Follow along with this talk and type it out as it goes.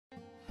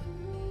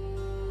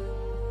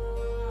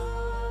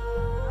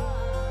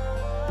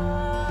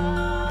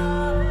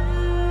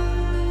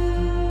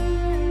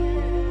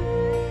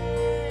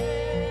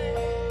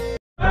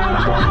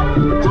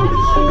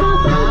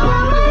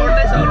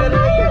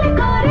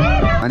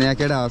अनि यहाँ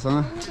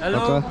केटाहरूसँग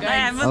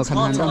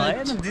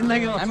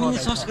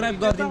सब्सक्राइब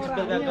गरिदिनु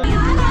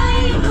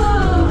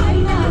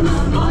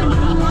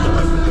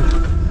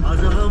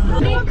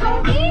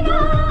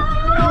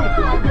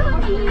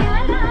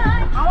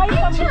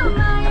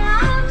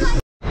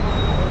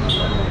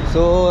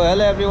so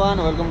hello everyone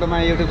welcome to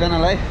my YouTube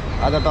channel है।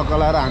 आज टक्क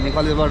लगाएर हामी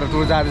कलेजबाट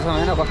टुर जाँदैछौँ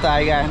होइन, कस्तो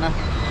आइगयो आएन।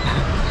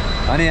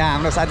 अनि यहाँ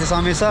हाम्रो साथी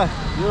समीर छ,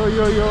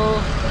 यो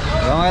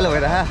रमाइलो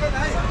भइरहेको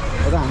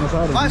यता हाम्रो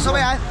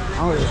सबै आयो।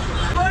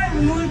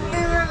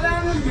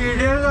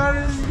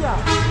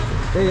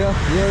 त्यही हो,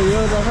 यो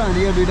बस्छ अनि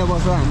यो दुइटा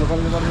बस्छ हाम्रो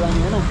कलेजबाट जाने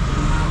होइन।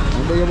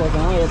 अन्त यो बस्छ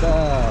यता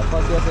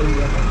पछि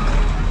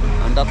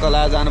अनि टक्क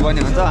लगाएर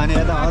जानुपर्ने हुन्छ। अनि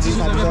यता अझै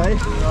साथी छ है,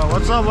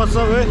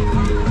 वाट्सअप है।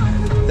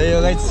 त्यही हो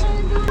guys,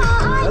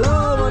 hello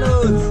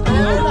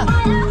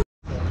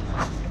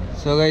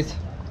so guys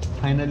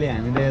finally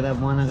हामीले यता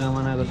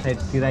मनाको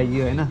साइडतिर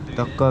आइयो होइन।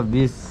 टक्क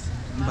बिच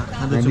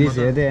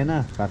हेर्दै होइन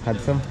भात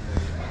खाँदैछौँ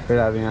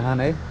केटाहरू यहाँ खान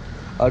है।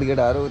 अरू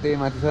केटाहरू त्यही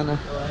माथि छ न।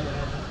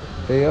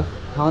 त्यही हो,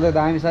 ठाउँ त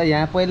दामी छ।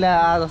 यहाँ पहिला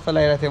आ जस्तो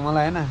लागिरहेको थियो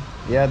मलाई होइन,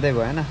 यादै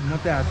भयो होइन। म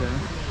त्यहाँ आएको छु।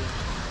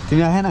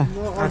 तिमी आएन?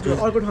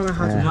 अर्को ठाउँमा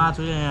खान्छु, म आएको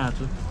छु यहाँ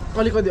आएको छु,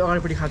 अलिकति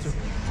अगाडिपट्टि खान्छु।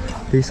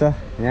 ठिक छ,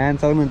 यहाँ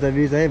सक्नुहुन्छ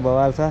बिच है,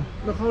 बवाल छ।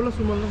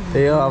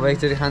 त्यही हो, अब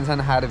एकचोटि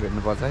खानसाना खाएर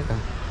भेट्नुपर्छ है त।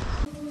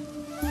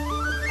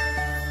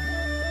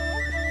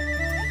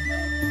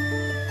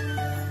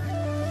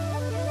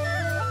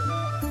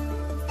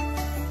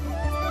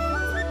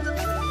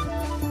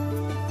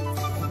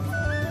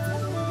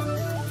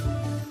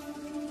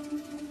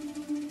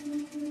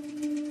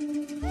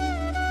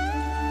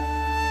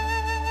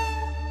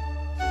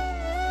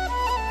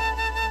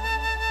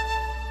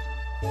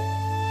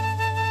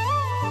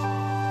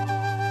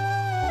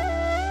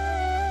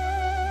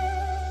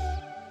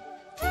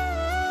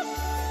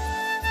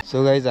 सो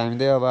गाइज हामी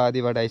चाहिँ अब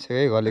आधी बाटो आइसक्यो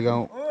है, घले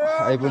गाउँ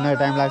आइपुग्न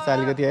टाइम लाग्छ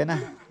अलिकति होइन।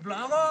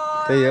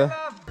 त्यही हो,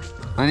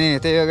 अनि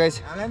त्यही हो गाइज।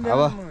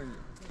 अब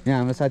यहाँ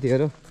हाम्रो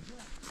साथीहरू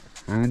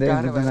हामी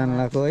चाहिँ घुम्न जानु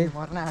लाग्यो है।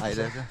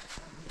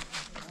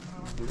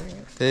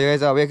 त्यही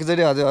गाइज, अब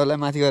एकचोटि हजुरहरूलाई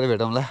माथि गएर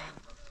भेटौँला।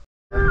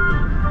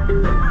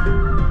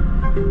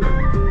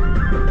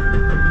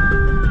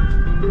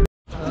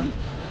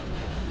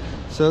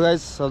 सो गाइज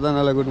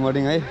सबजनालाई गुड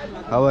मर्निङ है।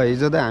 अब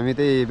हिजो त हामी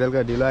त्यही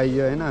बेलुका ढिलो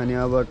आइयो होइन। अनि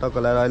अब टक्क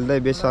लगाएर अहिले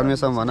चाहिँ बेस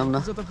सर्मेछौँ भनौँ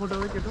न।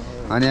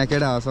 अनि यहाँ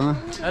केटाहरूसँग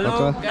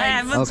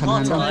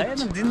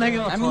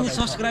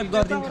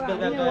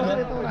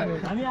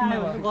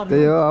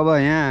त्यही हो, अब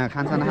यहाँ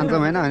खानसाना खान्छौँ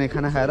होइन। अनि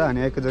खाना खाएर अनि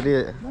एकचोटि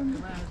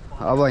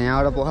अब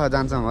यहाँबाट पोखरा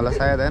जान्छौँ होला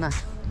सायद होइन।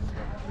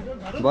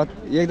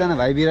 एकजना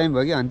भाइ बिरामी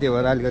भयो कि, अनि त्यो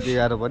भएर अलिकति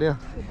गाह्रो पऱ्यो।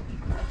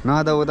 न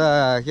त उता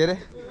के अरे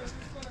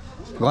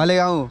घले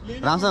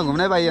गाउँ राम्रोसँग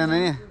घुम्नै पाइएन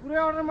नि।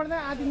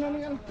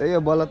 त्यही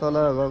हो, बल्ल तल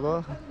गएको।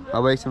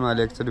 अब एकछिनमा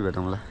अहिले एकचोटि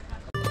भेटौँला।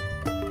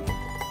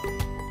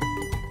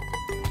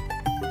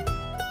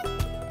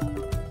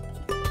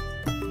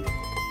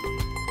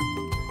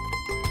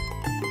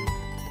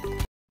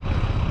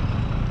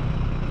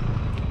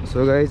 सो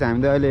गाइस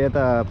हामी त अहिले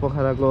यता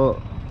पोखराको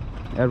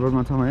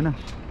एयरपोर्टमा छौँ होइन।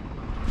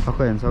 टक्क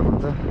हेर्न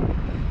सक्नुहुन्छ,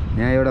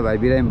 यहाँ एउटा भाइ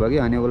बिरामी भयो कि,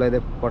 अनि उसलाई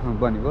चाहिँ पठाउनु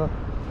पर्ने भयो।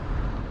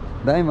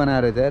 दामी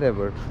बनाएर चाहिँ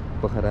एयरपोर्ट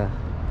पोखरा।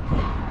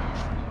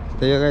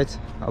 त्यही हो गाइस,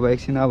 अब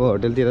एकछिन अब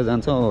होटेलतिर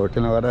जान्छौँ,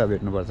 होटेलमा गएर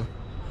भेट्नुपर्छ।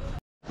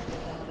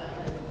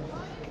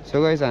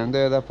 सो गाइस हामी त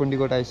यता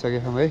पुन्डीकोट आइसकेको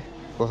छौँ है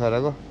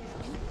पोखराको।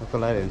 टक्क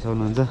लगाएर हेर्न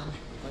सक्नुहुन्छ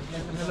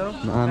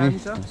हामी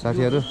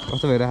साथीहरू।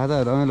 कस्तो भइरहेको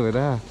छ, रमाइलो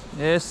भइरहेको।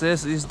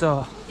 यस इज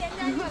द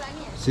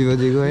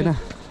शिवजीको होइन,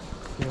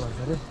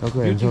 टक्क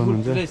हेर्न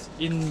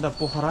सक्नुहुन्छ। इन द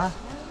पोखरा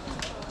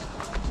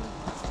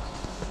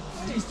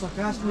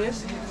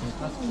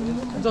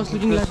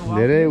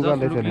धेरै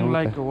उकाल्दैछ नि।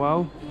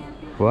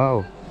 वाउ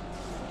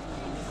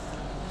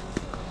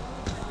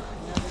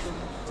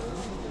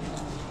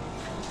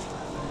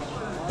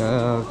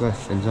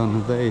हेर्न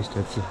सक्नुहुन्छ है,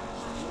 स्ट्याचु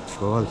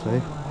भल छ है।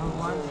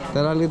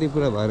 तर अलिकति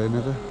पुरा भएन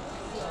त।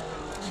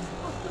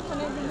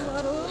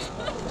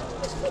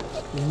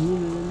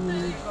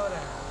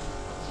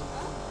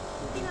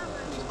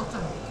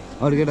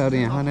 अरू केटाहरू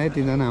यहाँ खान है,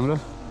 तिनजना हाम्रो।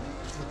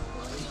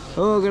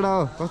 ओ केटा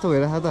हो, कस्तो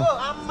भइरहेको त?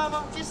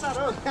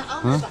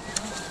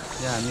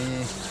 हामी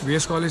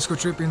भिएस कलेजको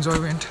ट्रिप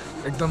इन्जोयमेन्ट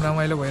एकदम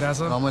रमाइलो भइरहेछ।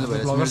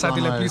 ब्लगर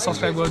साथीलाई प्लिज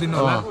सब्सक्राइब गरिदिनु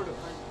होला।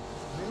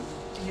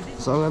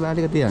 सबैलाई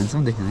अलिकति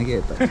ह्यान्डसम देखेन कि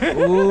यता।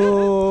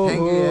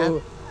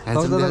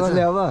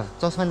 अब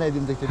चस्मा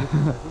ल्याइदिनु त एकचोटि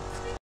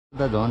त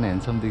झन्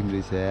ह्यान्डसम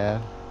देख्दैछ यार।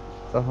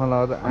 चस्मा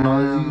लगाउँदा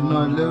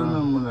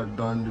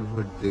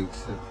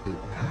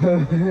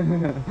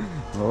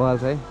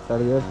भइहाल्छ है। तर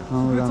यो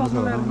ठाउँ राम्रो छ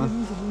भनौँ न।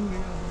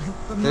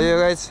 त्यही हो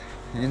गाइस,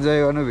 इन्जोय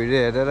गर्नु भिडियो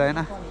हेरेर होइन।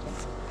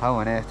 ठाउँ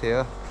भने यस्तै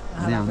हो।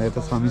 अनि हाम्रो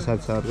यता समी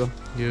साथी छ अर्को,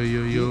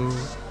 यो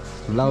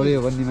लाउरे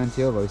हो भन्ने मान्छे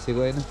हो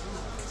भविष्यको होइन।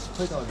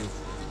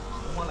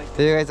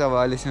 त्यही गाइस, अब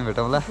अहिलेसम्म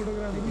भेटौँला।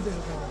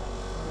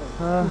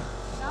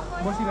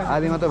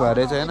 आधी मात्रै भएर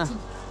चाहिँ होइन,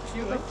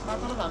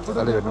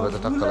 अहिले भेट्नुपर्छ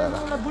टक्क लगाएर।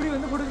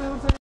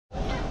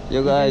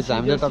 यो गाइस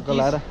हामीले टक्क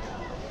लगाएर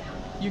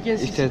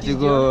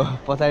स्ट्याचुको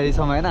पछाडि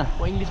छौँ होइन।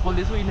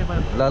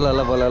 ल ल ल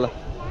बोल ल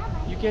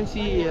You can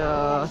see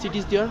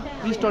cities there.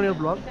 Please turn your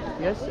vlog,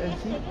 yes, and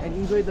see and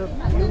enjoy the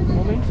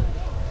moment.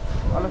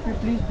 All of you,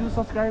 please do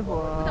subscribe.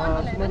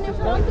 SUMAN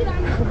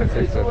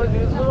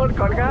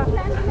Khadka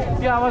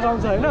त्यो आवाज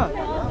आउँछ हैन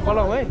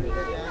बोलाऊ है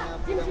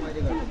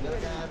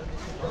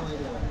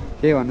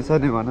के भन्नु छ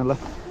नि भन ल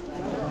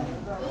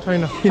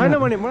छैन छैन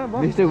भने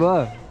मिस्टेक भयो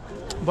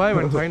भयो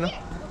भने छैन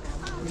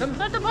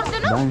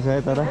दामी छ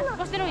है तर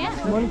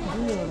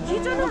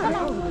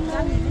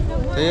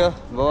त्यही हो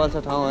बवाल छ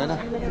ठाउँ होइन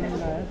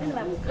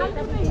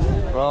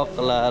रक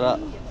लाएर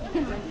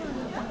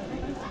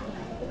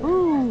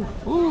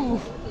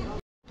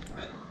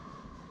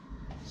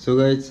सो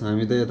गाइस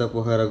हामी त यता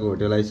पोखराको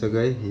होटल आइसक्यो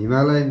है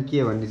हिमालयन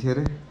के भन्ने थियो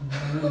अरे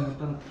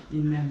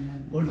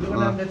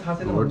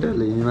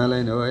होटल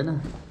हिमालयन हो होइन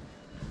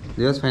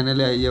जस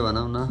फाइनली आइयो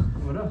भनौँ न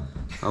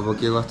अब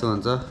के कस्तो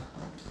हुन्छ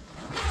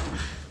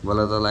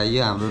बोला तल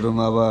आइयो हाम्रो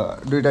रुममा अब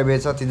दुईटा बेड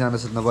छ तीनजना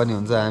सुत्न पनि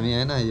हुन्छ हामी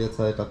होइन यो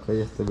छ टक्कै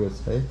यस्तो बेड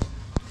छ है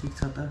ठीक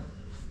छ त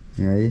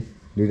यहाँ है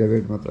दुईटा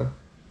बेड मात्र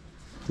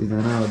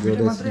तीनजना अब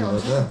जोडै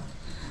सुत्नुपर्छ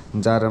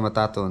जाडोमा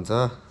तातो हुन्छ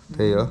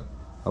त्यही हो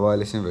अब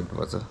अहिलेसम्म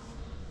भेट्नुपर्छ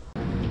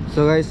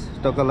सो गाइस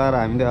टक्क लाएर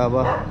हामीले अब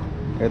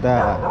यता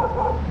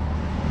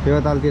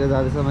फेवातालतिर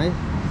जाँदैछौँ है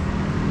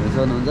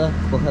हेर्नुहुन्छ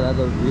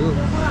पोखराको भ्यू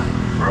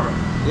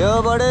यो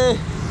बडे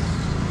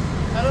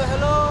हेलो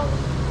हेलो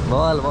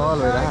बवाल बवाल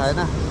भइरहेको होइन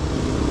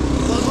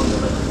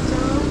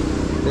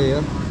त्यही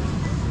हो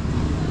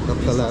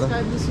टक्क लाएर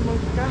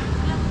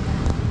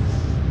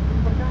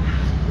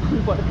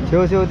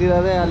छेउछेउतिर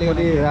चाहिँ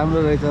अलिकति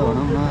राम्रो रहेछ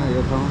भनौँ न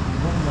यो ठाउँ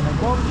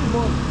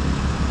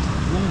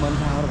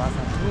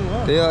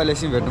त्यही हो अहिले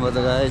एकछिन भेट्नुपर्छ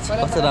गाइस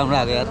कस्तो राम्रो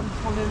आएको यार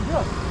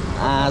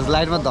आज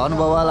लाइटमा धन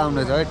बवाल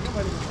आउँदैछ है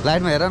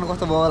लाइटमा हेर न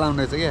कस्तो बवाल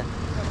आउँदैछ क्या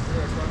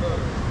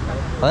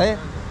है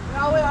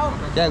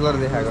क्या गरेर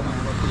देखाएको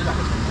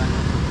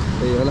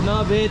त्यही हो ल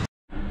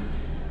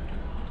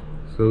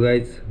सो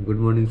गाइस गुड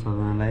मर्निङ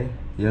सबैजनालाई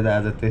यो त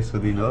आज तेस्रो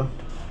दिन हो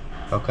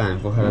टक्क हामी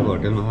पोखराको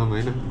होटलमा छौँ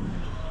होइन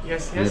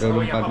मेरो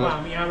रुम पार्टनर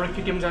हामी यहाँबाट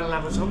केटिएम जान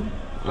लागेको छौँ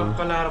टक्क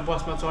लाएर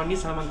बसमा चढ्ने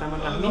सामान तामान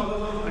राख्ने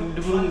अनि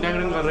डुगुरुङ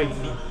डाङडुङ गरेर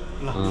हिँड्ने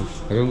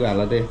रुमको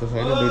हालत यस्तो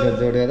छैन दुईटा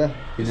जोडेर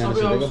तीनजना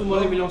सुतेको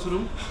मैले मिलाउँछु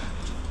रुम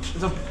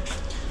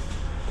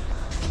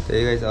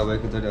त्यही गाइस अब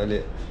एकचोटि अहिले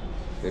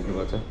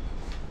भेट्नुपर्छ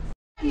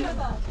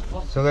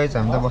सो गाइस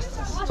हामी त बस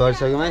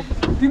चढिसक्यौँ है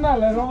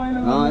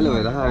रमाइलो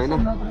भइरहेको होइन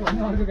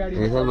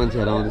हेर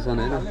मान्छेहरू आउँदैछन्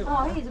होइन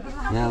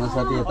यहाँ हाम्रो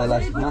साथी यता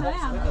लास्टमा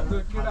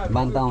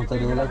बान्ता आउँछ नि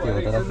उसलाई त्यो हो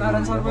तर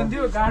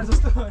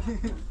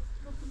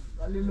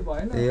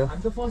त्यही हो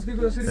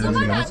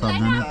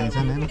सबजना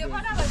टेन्सन होइन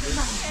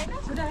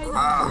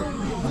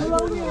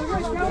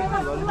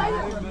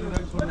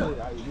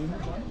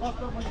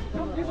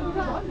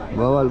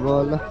बवाल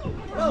बवाल ल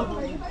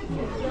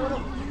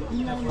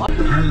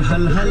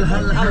हल हल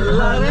हल हल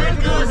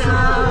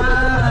हल